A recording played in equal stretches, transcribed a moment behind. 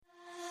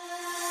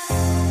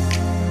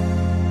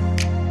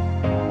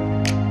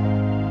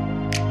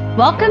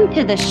Welcome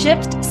to the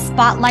Shift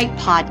Spotlight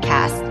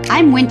Podcast.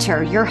 I'm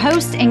Winter, your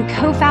host and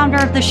co-founder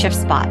of the Shift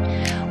Spot.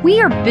 We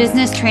are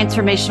business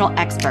transformational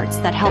experts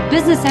that help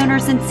business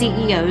owners and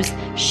CEOs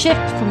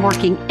shift from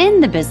working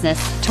in the business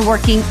to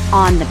working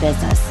on the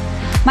business.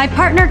 My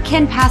partner,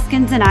 Ken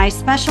Paskins, and I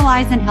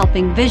specialize in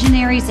helping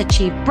visionaries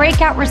achieve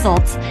breakout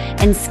results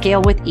and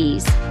scale with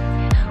ease.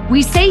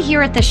 We say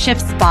here at the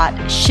Shift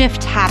Spot,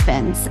 shift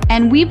happens,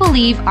 and we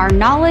believe our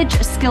knowledge,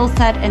 skill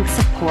set, and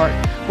support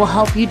will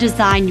help you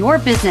design your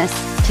business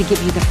to give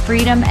you the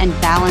freedom and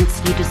balance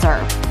you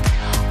deserve.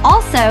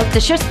 Also, the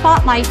Shift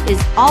Spotlight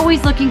is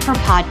always looking for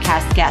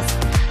podcast guests,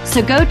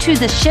 so go to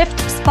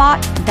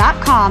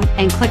theshiftspot.com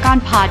and click on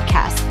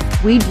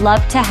podcast. We'd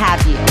love to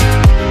have you.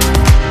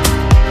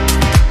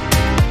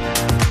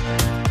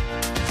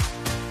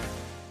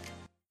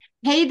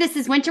 Hey, this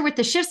is Winter with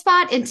the Shift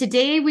Spot, and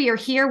today we are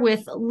here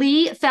with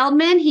Leigh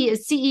Feldman. He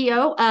is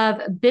CEO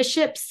of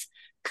Bishop's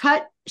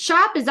Cut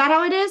Shop. Is that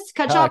how it is?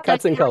 Cut Shop?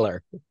 Cuts and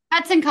Color.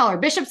 Cuts and Color.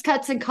 Bishop's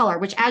Cuts and Color,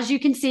 which, as you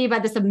can see by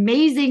this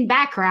amazing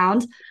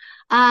background,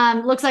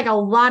 looks like a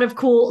lot of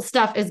cool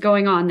stuff is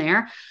going on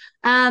there.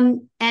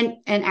 And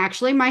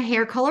actually, my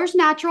hair color is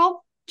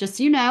natural. Just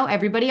so you know,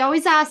 everybody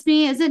always asks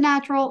me, is it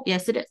natural?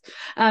 Yes, it is.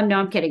 No,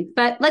 I'm kidding.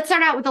 But let's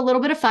start out with a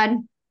little bit of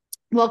fun.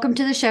 Welcome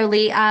to the show,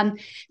 Leigh.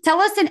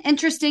 Tell us an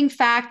interesting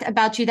fact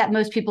about you that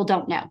most people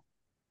don't know.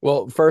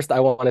 Well, first,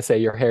 I want to say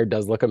your hair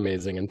does look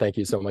amazing, and thank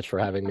you so much for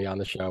having me on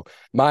the show.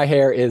 My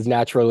hair is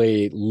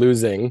naturally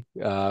losing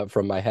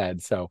from my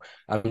head, so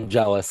I'm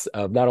jealous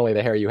of not only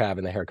the hair you have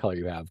and the hair color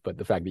you have, but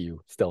the fact that you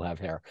still have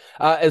hair.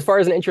 As far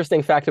as an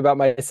interesting fact about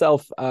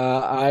myself,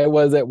 I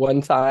was at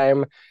one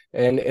time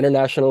an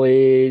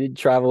internationally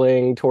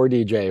traveling tour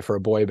DJ for a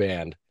boy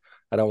band.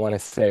 I don't want to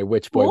say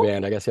which boy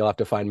band. I guess you'll have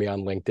to find me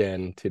on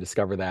LinkedIn to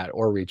discover that,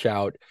 or reach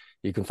out.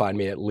 You can find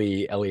me at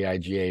Leigh,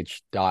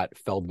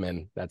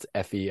 Leigh.Feldman. That's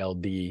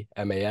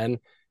Feldman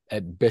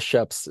at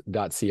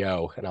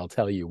bishops.co. And I'll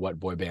tell you what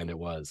boy band it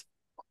was.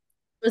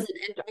 I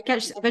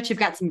bet you've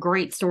got some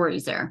great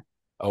stories there.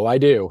 Oh, I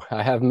do.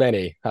 I have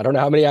many. I don't know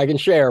how many I can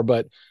share,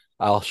 but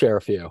I'll share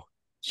a few.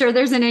 Sure,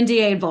 there's an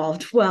NDA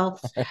involved. Well,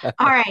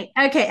 all right.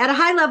 Okay. At a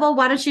high level,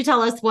 why don't you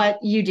tell us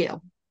what you do?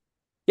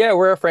 Yeah,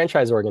 we're a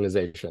franchise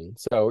organization.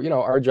 So,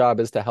 our job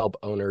is to help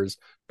owners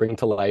bring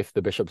to life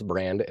the Bishop's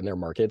brand in their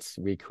markets.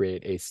 We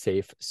create a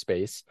safe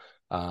space.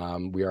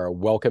 We are a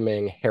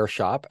welcoming hair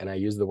shop, and I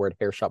use the word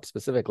hair shop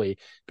specifically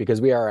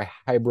because we are a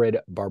hybrid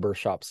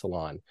barbershop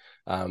salon.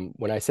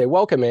 When I say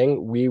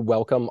welcoming, we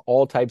welcome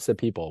all types of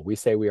people. We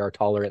say we are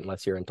tolerant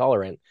unless you're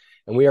intolerant,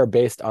 and we are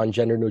based on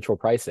gender neutral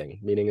pricing,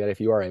 meaning that if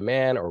you are a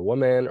man or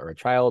woman or a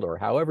child or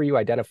however you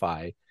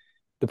identify,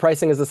 the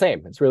pricing is the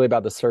same. It's really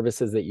about the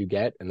services that you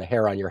get and the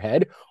hair on your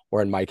head,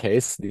 or in my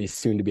case, the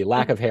soon-to-be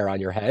lack of hair on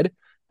your head.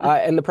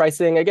 And the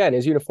pricing, again,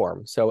 is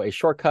uniform. So a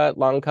short cut,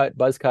 long cut,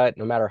 buzz cut,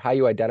 no matter how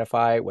you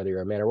identify, whether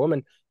you're a man or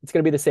woman, it's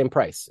going to be the same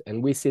price.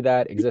 And we see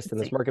that exist in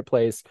this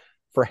marketplace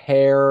for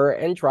hair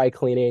and dry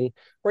cleaning,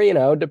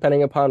 where,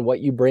 depending upon what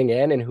you bring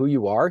in and who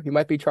you are, you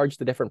might be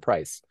charged a different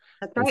price.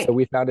 That's right. And so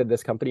we founded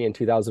this company in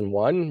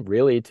 2001,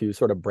 really to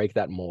sort of break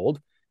that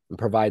mold and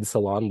provide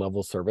salon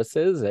level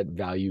services at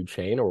value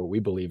chain, or what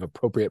we believe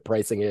appropriate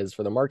pricing is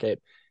for the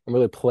market, and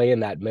really play in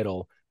that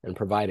middle and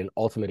provide an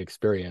ultimate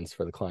experience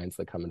for the clients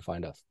that come and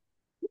find us.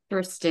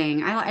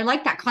 Interesting. I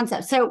like that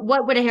concept. So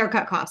what would a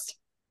haircut cost?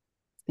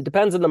 It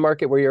depends on the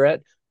market where you're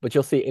at, but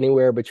you'll see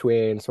anywhere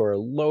between sort of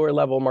lower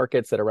level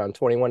markets at around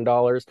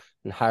 $21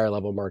 and higher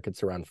level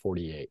markets around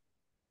 $48.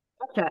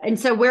 Gotcha. And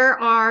so where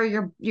are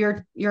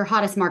your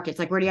hottest markets?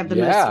 Like, where do you have the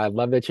most? Yeah, I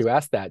love that you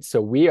asked that. So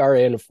we are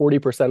in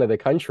 40% of the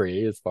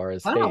country as far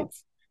as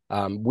states.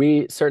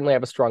 We certainly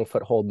have a strong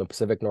foothold in the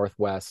Pacific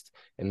Northwest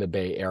in the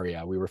Bay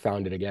Area. We were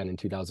founded again in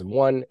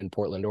 2001 in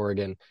Portland,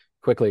 Oregon,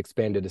 quickly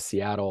expanded to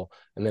Seattle,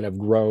 and then have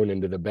grown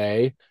into the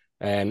Bay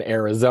and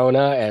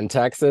Arizona and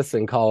Texas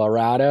and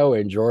Colorado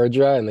and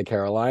Georgia and the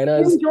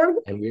Carolinas.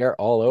 And we are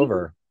all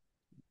over.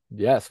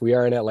 Yes, we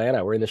are in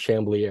Atlanta. We're in the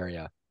Chamblee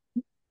area.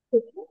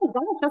 Oh,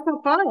 gosh, that's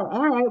so fun.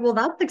 All right. Well,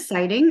 that's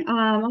exciting.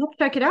 I'll have to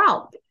check it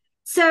out.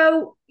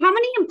 So how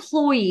many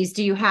employees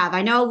do you have?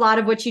 I know a lot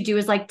of what you do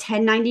is like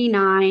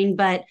 1099,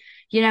 but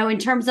in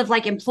terms of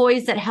like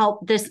employees that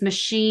help this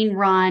machine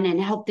run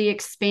and help the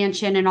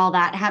expansion and all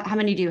that, how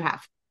many do you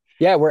have?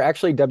 Yeah, we're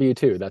actually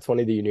W-2. That's one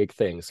of the unique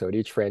things. So at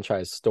each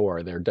franchise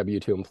store, they're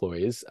W-2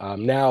 employees.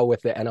 Now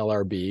with the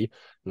NLRB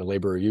and the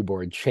Labor Review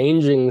Board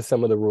changing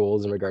some of the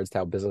rules in regards to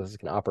how businesses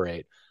can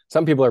operate,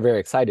 some people are very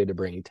excited to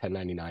bring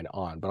 1099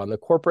 on. But on the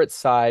corporate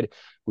side,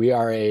 we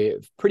are a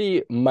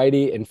pretty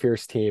mighty and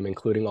fierce team,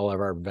 including all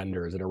of our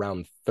vendors at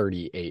around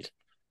 38.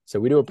 So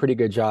we do a pretty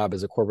good job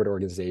as a corporate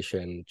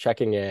organization,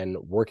 checking in,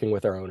 working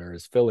with our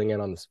owners, filling in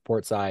on the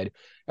support side,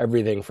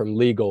 everything from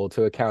legal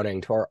to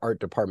accounting to our art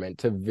department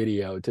to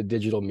video to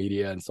digital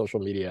media and social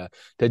media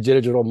to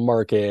digital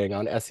marketing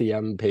on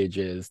SEM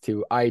pages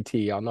to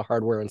IT on the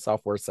hardware and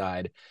software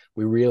side.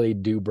 We really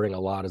do bring a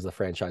lot as a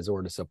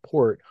franchisor to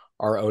support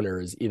our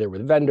owners, either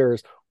with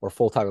vendors or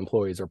full-time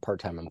employees or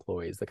part-time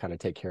employees that kind of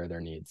take care of their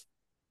needs.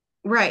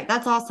 Right.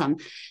 That's awesome.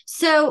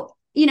 So,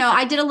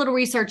 I did a little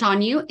research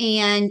on you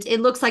and it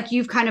looks like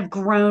you've kind of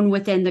grown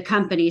within the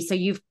company. So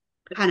you've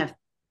kind of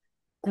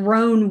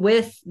grown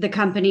with the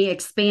company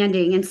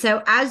expanding. And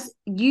so as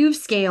you've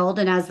scaled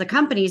and as the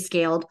company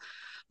scaled,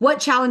 what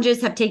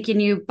challenges have taken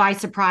you by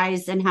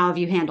surprise and how have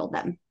you handled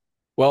them?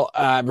 Well,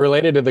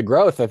 related to the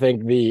growth, I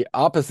think the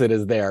opposite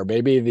is there.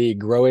 Maybe the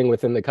growing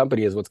within the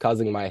company is what's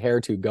causing my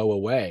hair to go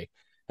away.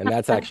 And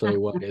that's actually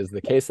what is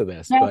the case of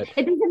this. No, But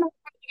it doesn't matter.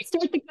 You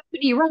start the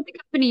company, you run the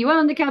company, you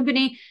own the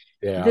company.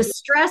 yeah, The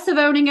stress of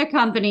owning a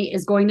company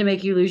is going to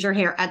make you lose your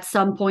hair at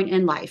some point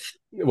in life.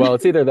 well,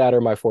 it's either that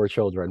or my four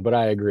children, but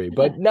I agree.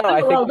 But no,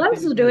 I Oh, think well, the those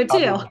things will that do have it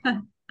caught me too. by,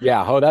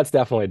 yeah, oh, that's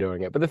definitely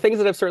doing it. But the things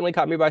that have certainly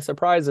caught me by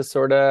surprise is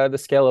sort of the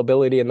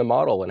scalability in the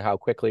model and how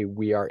quickly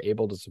we are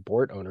able to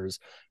support owners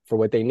for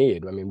what they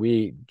need. I mean,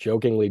 we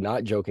jokingly,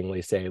 not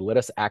jokingly say, let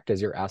us act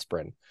as your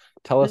aspirin.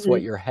 Tell us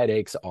what Mhm. your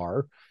headaches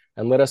are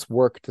and let us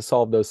work to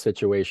solve those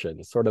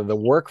situations. Sort of the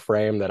work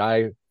frame that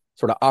I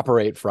sort of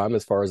operate from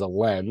as far as a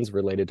lens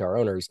related to our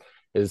owners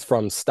is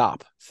from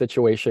STOP,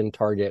 situation,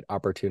 target,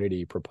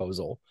 opportunity,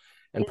 proposal.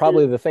 And Mhm.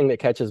 probably the thing that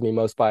catches me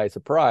most by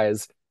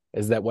surprise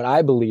is that what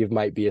I believe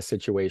might be a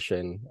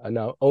situation, an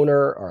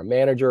owner or a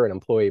manager, an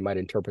employee might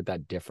interpret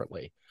that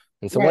differently.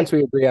 And so once Right.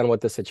 we agree on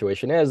what the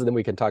situation is, then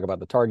we can talk about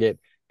the target,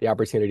 the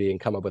opportunity, and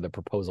come up with a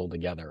proposal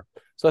together.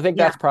 So I think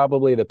Yeah. that's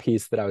probably the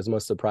piece that I was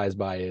most surprised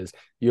by is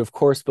you, of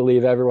course,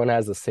 believe everyone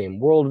has the same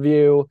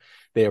worldview.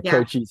 They Yeah.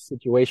 approach each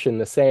situation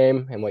the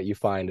same. And what you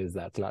find is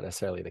that's not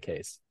necessarily the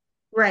case.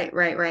 Right.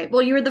 Right. Right.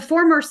 Well, you were the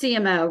former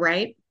CMO,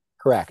 right?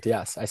 Correct.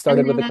 Yes. I And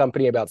started with the then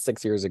company about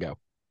 6 years ago.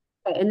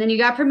 and then you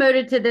got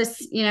promoted to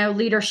this,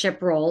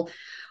 leadership role.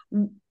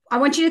 I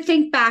want you to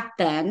think back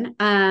then.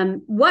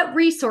 What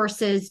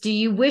resources do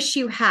you wish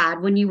you had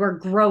when you were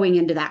growing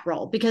into that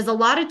role? Because a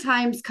lot of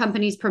times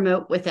companies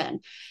promote within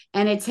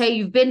and it's, hey,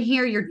 you've been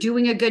here, you're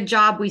doing a good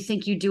job. We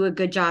think you do a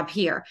good job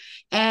here.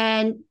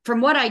 And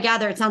from what I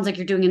gather, it sounds like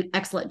you're doing an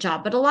excellent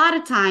job. But a lot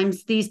of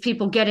times these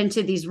people get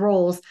into these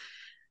roles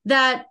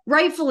that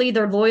rightfully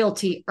their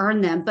loyalty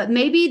earned them, but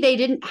maybe they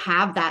didn't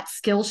have that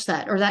skill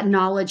set or that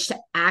knowledge to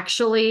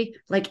actually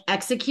like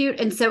execute.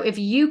 And so if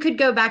you could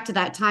go back to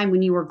that time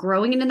when you were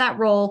growing into that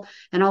role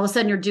and all of a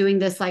sudden you're doing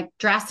this like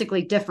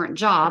drastically different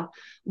job,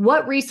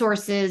 what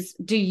resources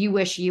do you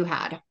wish you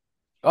had?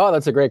 Oh,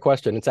 that's a great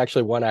question. It's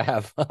actually one I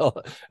have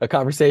a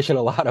conversation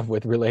a lot of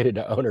with related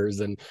to owners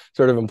and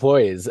sort of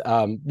employees.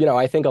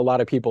 I think a lot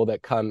of people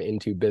that come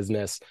into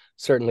business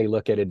certainly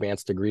look at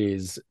advanced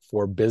degrees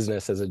for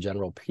business as a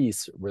general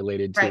piece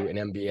related to Right. an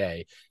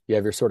MBA. You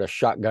have your sort of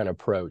shotgun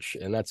approach,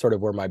 and that's sort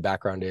of where my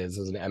background is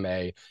as an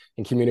MA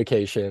in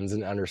communications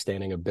and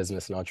understanding of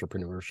business and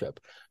entrepreneurship.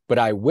 But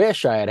I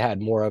wish I had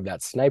had more of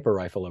that sniper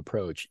rifle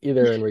approach,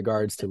 either in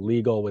regards to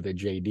legal with a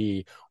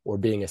JD or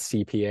being a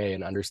CPA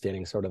and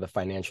understanding sort of the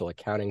financial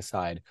accounting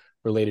side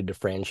related to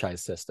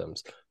franchise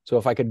systems. So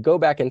if I could go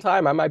back in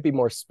time, I might be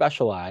more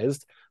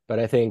specialized. But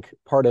I think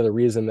part of the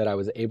reason that I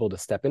was able to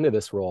step into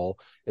this role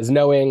is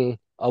knowing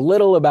a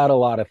little about a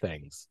lot of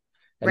things.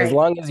 And as Right.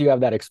 long as you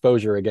have that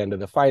exposure again to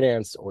the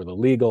finance or the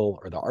legal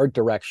or the art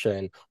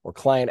direction or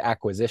client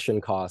acquisition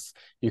costs,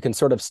 you can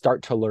sort of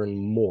start to learn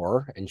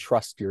more and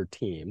trust your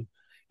team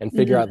and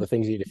figure out Mhm. the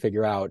things you need to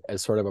figure out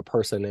as sort of a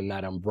person in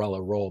that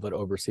umbrella role that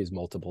oversees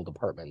multiple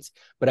departments.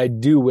 But I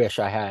do wish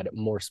I had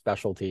more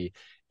specialty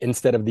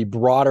instead of the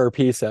broader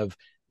piece of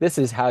this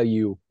is how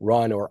you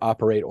run or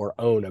operate or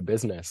own a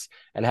business,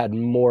 and had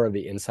more of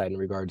the insight in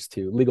regards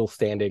to legal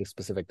standing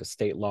specific to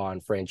state law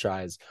and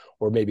franchise,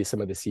 or maybe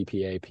some of the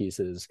CPA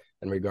pieces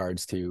in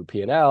regards to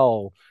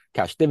P&L,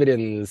 cash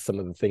dividends, some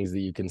of the things that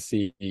you can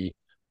see,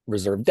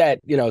 reserve debt,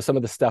 some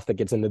of the stuff that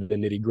gets into the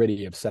nitty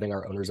gritty of setting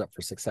our owners up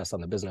for success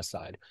on the business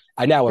side.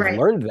 I now have Right.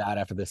 learned that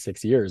after the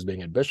 6 years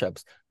being at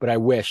Bishop's, but I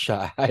wish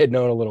I had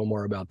known a little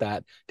more about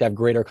that to have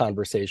greater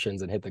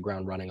conversations and hit the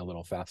ground running a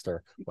little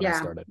faster when I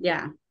Yeah. started.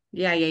 Yeah.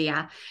 Yeah.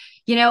 Yeah.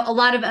 Yeah. A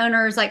lot of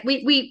owners like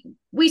we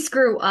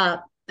screw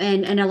up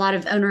and a lot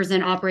of owners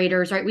and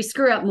operators, right? We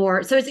screw up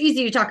more. So it's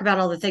easy to talk about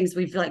all the things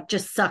we've like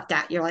just sucked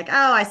at. You're like,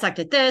 oh, I sucked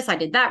at this. I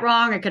did that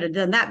wrong. I could have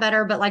done that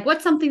better. But like,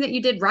 what's something that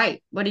you did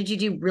right? What did you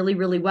do really,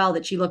 really well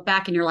that you look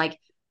back and you're like,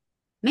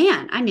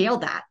 man, I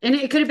nailed that. And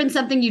it could have been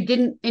something you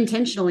didn't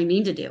intentionally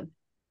mean to do.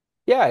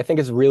 Yeah, I think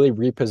it's really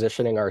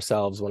repositioning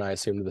ourselves when I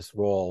assumed this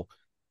role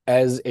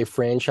as a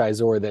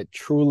franchisor that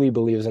truly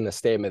believes in the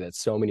statement that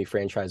so many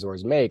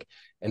franchisors make,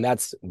 and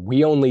that's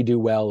we only do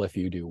well if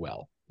you do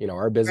well.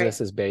 Our Right.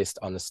 business is based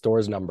on the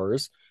store's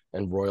numbers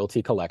and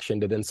royalty collection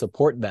to then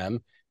support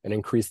them and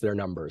increase their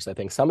numbers. I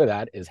think some of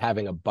that is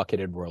having a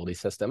bucketed royalty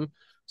system.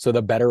 So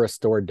the better a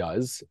store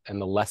does and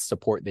the less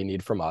support they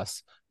need from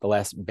us, the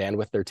less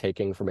bandwidth they're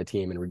taking from a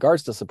team in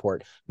regards to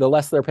support, the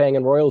less they're paying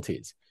in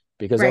royalties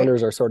because Right.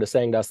 owners are sort of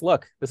saying to us,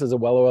 look, this is a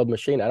well-oiled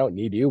machine. I don't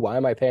need you. Why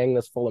am I paying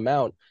this full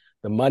amount?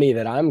 The money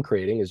that I'm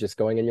creating is just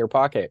going in your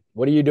pocket.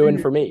 What are you doing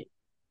Mhm. for me?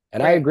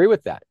 And I Right. agree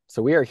with that.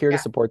 So we are here to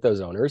Yeah. support those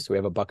owners. We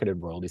have a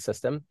bucketed royalty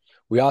system.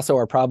 We also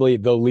are probably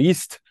the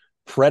least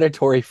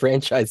predatory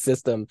franchise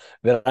system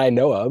that I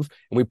know of.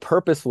 And we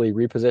purposefully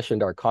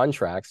repositioned our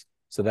contracts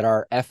so that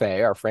our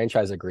FA, our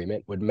franchise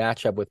agreement, would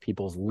match up with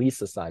people's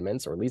lease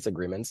assignments or lease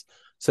agreements,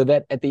 so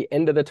that at the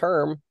end of the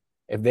term,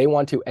 if they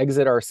want to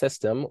exit our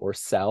system or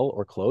sell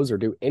or close or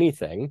do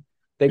anything,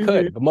 they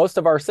could. But most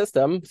of our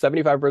system,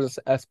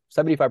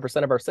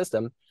 75% of our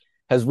system,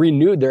 has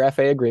renewed their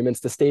FA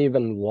agreements to stay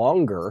even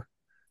longer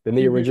than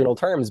the original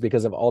terms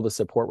because of all the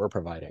support we're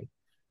providing.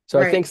 So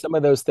I think some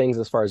of those things,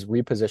 as far as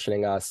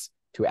repositioning us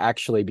to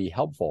actually be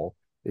helpful,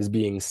 is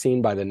being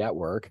seen by the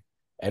network.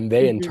 And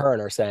they in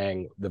turn are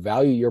saying, the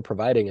value you're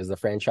providing as the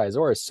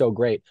franchisor is so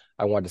great,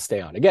 I want to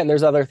stay on. Again,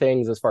 there's other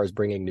things as far as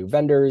bringing new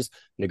vendors,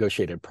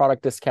 negotiated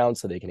product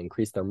discounts so they can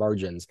increase their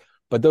margins.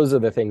 But those are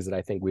the things that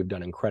I think we've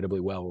done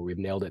incredibly well, where we've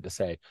nailed it to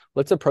say,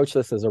 let's approach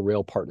this as a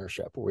real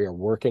partnership. We are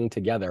working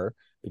together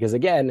because,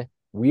 again,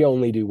 we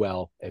only do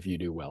well if you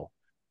do well.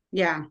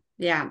 Yeah.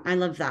 Yeah. I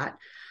love that.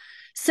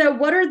 So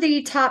what are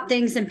the top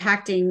things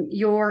impacting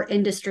your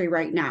industry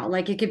right now?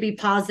 Like, it could be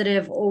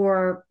positive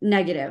or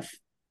negative.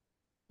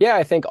 Yeah,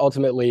 I think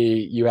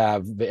ultimately you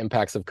have the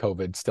impacts of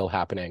COVID still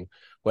happening,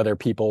 whether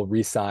people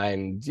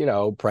re-signed,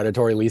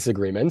 predatory lease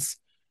agreements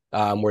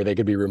where they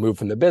could be removed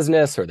from the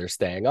business, or they're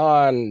staying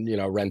on,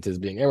 rent is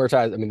being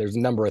amortized. I mean, there's a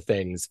number of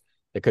things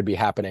that could be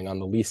happening on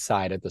the lease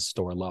side at the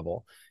store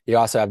level. You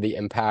also have the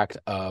impact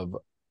of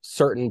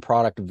certain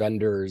product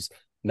vendors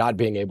not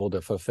being able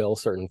to fulfill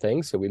certain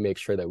things. So we make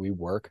sure that we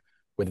work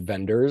with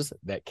vendors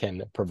that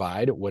can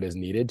provide what is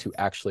needed to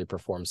actually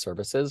perform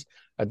services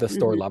at the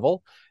store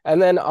level.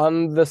 And then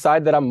on the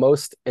side that I'm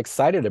most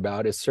excited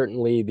about is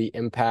certainly the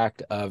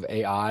impact of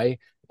AI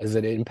as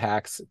it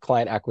impacts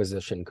client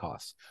acquisition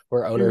costs,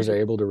 where owners are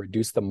able to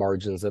reduce the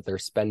margins that they're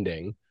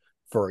spending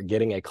for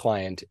getting a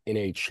client in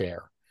a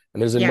chair.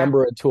 And there's a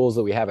number of tools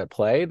that we have at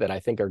play that I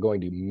think are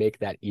going to make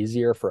that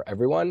easier for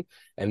everyone.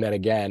 And then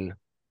again,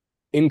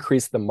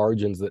 increase the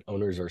margins that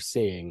owners are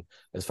seeing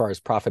as far as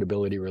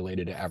profitability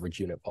related to average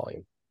unit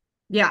volume.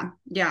 Yeah.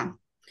 Yeah.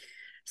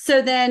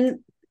 So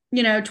then,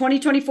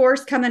 2024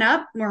 is coming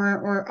up.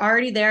 We're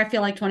already there. I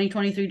feel like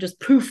 2023 just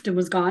poofed and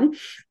was gone.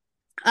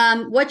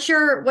 What's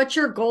your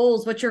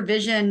goals? What's your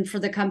vision for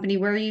the company?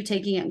 Where are you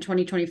taking it in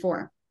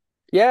 2024?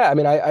 Yeah. I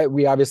mean,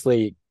 we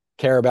obviously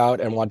care about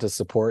and want to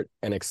support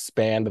and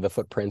expand the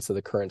footprints of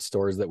the current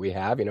stores that we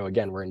have.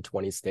 Again, we're in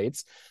 20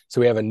 states.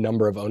 So we have a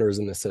number of owners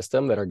in the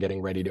system that are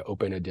getting ready to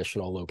open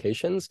additional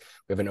locations.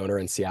 We have an owner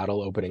in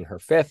Seattle opening her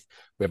 5th.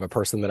 We have a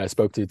person that I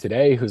spoke to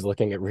today who's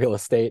looking at real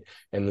estate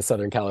in the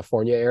Southern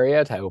California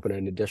area to open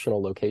an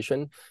additional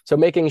location. So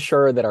making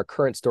sure that our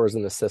current stores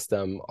in the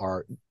system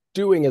are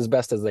doing as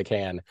best as they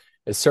can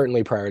is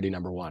certainly priority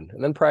number one.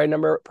 And then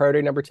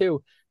priority number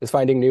two is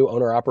finding new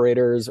owner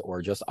operators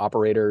or just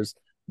operators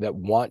that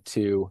want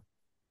to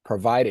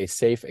provide a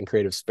safe and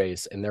creative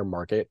space in their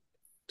market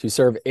to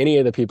serve any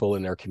of the people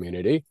in their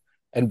community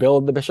and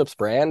build the Bishop's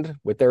brand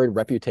with their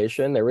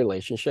reputation, their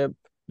relationship,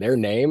 their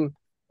name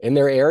in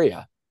their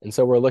area. And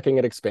so we're looking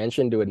at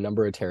expansion to a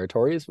number of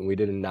territories. When we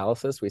did an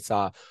analysis, we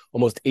saw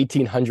almost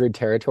 1,800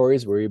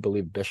 territories where we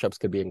believe Bishop's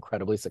could be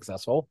incredibly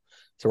successful.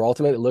 So we're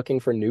ultimately looking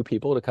for new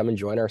people to come and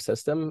join our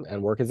system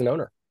and work as an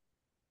owner.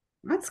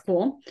 That's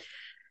cool.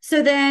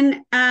 So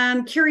then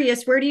I'm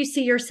curious, where do you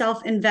see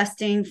yourself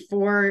investing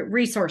for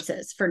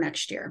resources for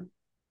next year?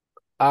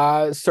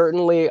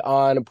 Certainly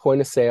on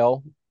point of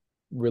sale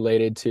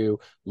related to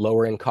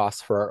lowering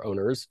costs for our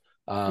owners,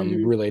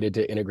 related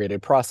to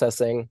integrated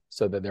processing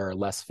so that there are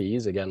less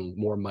fees. Again,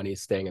 more money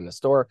staying in the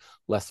store,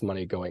 less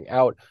money going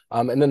out.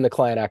 And then the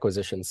client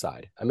acquisition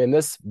side. I mean,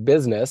 this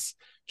business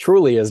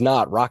truly is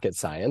not rocket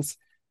science.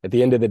 At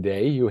the end of the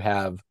day, you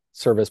have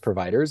service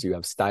providers, you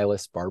have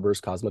stylists, barbers,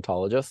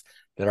 cosmetologists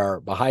that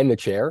are behind the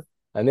chair,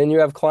 and then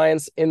you have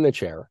clients in the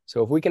chair.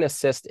 So if we can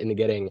assist in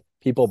getting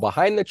people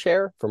behind the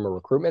chair from a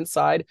recruitment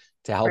side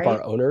to help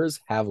our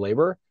owners have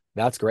labor,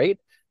 that's great.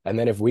 And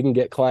then if we can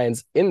get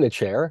clients in the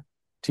chair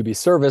to be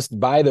serviced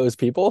by those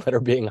people that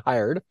are being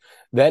hired,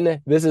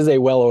 then this is a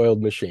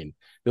well-oiled machine.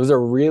 Those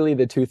are really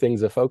the two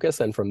things of focus.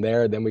 And from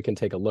there, then we can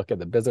take a look at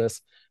the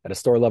business at a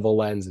store level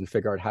lens and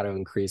figure out how to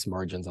increase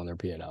margins on their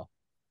P&L.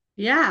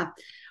 Yeah.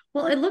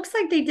 Well, it looks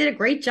like they did a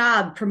great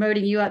job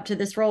promoting you up to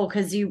this role,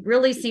 because you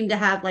really seem to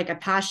have like a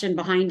passion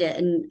behind it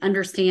and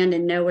understand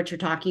and know what you're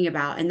talking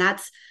about. And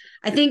that's,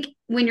 I think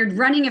when you're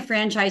running a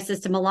franchise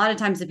system, a lot of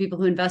times the people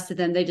who invested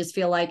in them, they just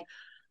feel like,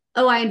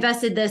 oh, I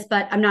invested this,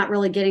 but I'm not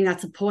really getting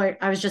that support.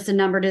 I was just a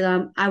number to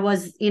them. I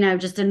was,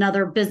 just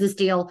another business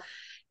deal.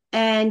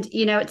 And,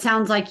 it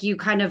sounds like you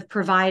kind of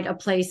provide a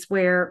place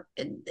where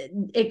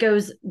it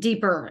goes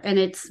deeper and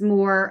it's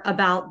more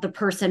about the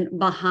person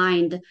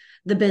behind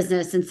the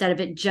business instead of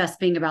it just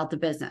being about the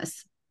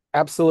business.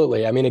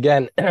 Absolutely. I mean,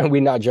 again,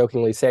 we not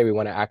jokingly say we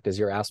want to act as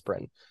your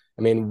aspirin.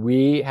 I mean,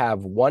 we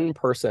have one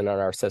person on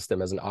our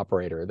system as an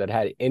operator that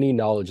had any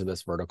knowledge of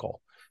this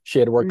vertical. She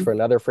had worked for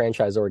another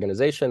franchise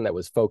organization that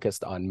was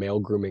focused on male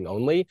grooming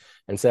only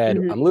and said,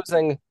 I'm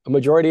losing a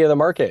majority of the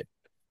market.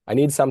 I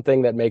need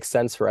something that makes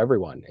sense for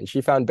everyone. And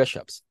she found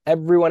Bishops.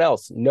 Everyone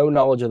else, no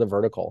knowledge of the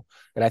vertical.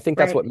 And I think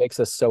that's what makes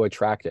us so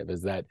attractive,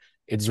 is that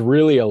it's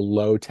really a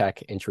low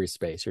tech entry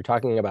space. You're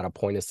talking about a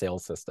point of sale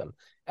system.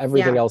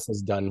 Everything else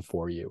is done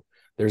for you.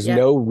 There's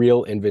no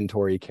real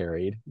inventory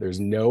carried. There's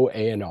no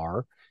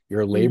A&R.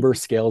 Your labor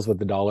scales with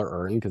the dollar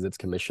earned because it's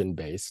commission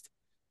based.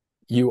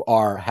 You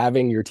are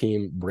having your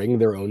team bring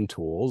their own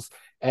tools,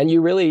 and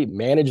you really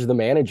manage the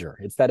manager.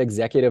 It's that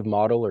executive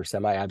model or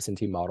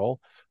semi-absentee model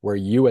where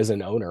you as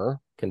an owner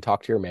can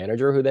talk to your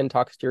manager, who then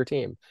talks to your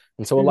team.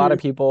 And so a lot of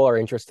people are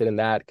interested in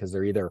that because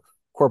they're either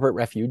corporate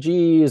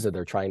refugees, or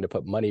they're trying to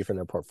put money from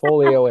their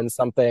portfolio in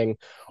something,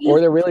 or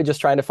they're really just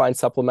trying to find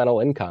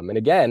supplemental income. And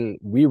again,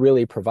 we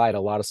really provide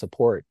a lot of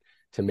support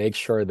to make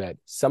sure that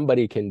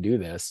somebody can do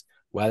this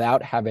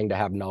without having to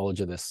have knowledge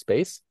of this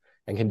space,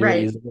 and can do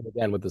it easily,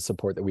 again, with the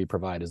support that we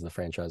provide as the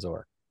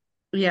franchisor.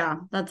 Yeah,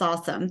 that's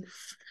awesome.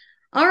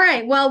 All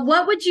right. Well,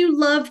 what would you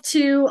love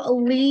to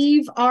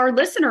leave our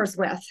listeners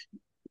with?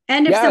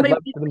 And if somebody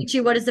wants to reach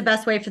you, what is the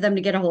best way for them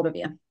to get a hold of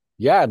you?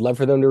 Yeah, I'd love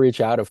for them to reach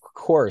out. Of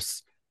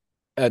course,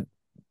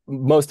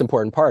 most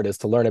important part is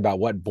to learn about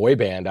what boy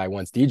band I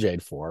once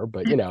DJ'd for,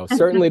 but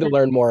certainly to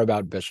learn more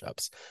about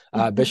Bishops.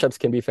 Bishops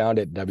can be found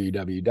at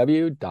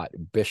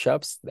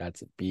www.bishops,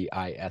 that's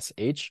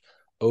bishops.co.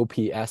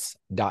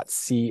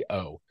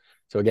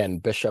 So again,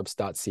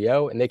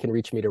 bishops.co, and they can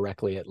reach me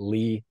directly at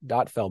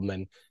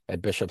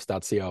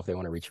leigh.feldman@bishops.co if they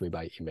want to reach me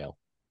by email.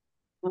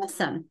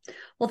 Awesome.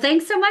 Well,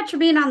 thanks so much for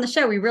being on the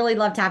show. We really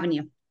loved having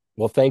you.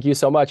 Well, thank you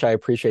so much. I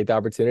appreciate the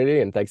opportunity,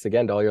 and thanks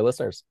again to all your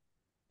listeners.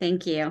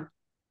 Thank you.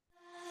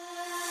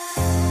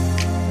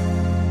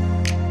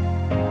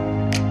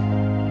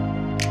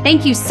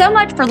 Thank you so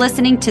much for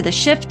listening to the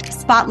Shift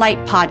Spotlight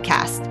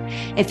podcast.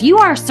 If you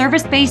are a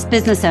service-based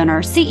business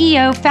owner,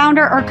 CEO,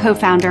 founder, or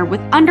co-founder with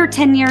under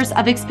 10 years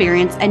of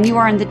experience, and you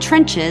are in the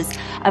trenches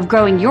of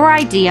growing your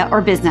idea or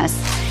business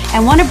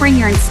and want to bring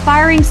your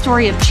inspiring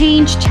story of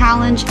change,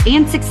 challenge,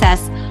 and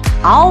success,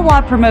 all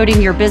while promoting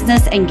your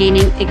business and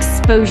gaining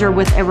exposure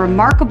with a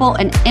remarkable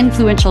and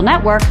influential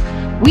network,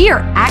 we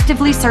are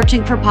actively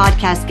searching for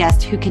podcast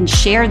guests who can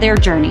share their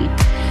journey.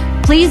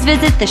 Please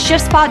visit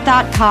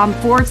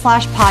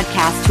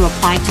theshiftspot.com/podcast to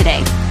apply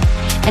today.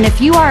 And if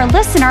you are a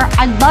listener,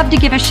 I'd love to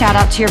give a shout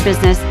out to your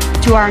business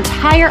to our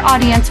entire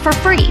audience for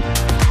free.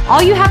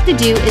 All you have to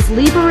do is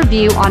leave a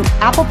review on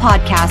Apple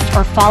Podcasts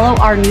or follow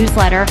our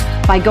newsletter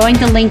by going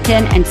to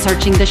LinkedIn and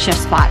searching The Shift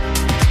Spot.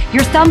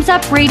 Your thumbs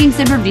up, ratings,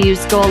 and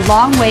reviews go a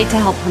long way to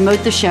help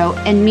promote the show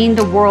and mean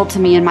the world to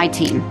me and my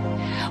team.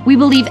 We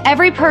believe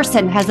every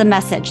person has a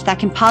message that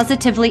can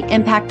positively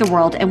impact the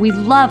world, and we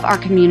love our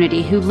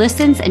community who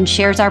listens and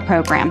shares our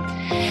program.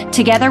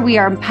 Together, we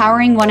are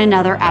empowering one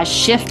another as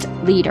Shift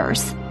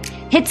leaders.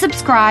 Hit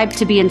subscribe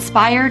to be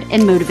inspired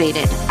and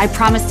motivated. I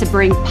promise to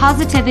bring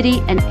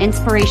positivity and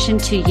inspiration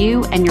to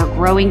you and your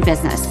growing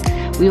business.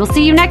 We will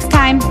see you next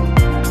time.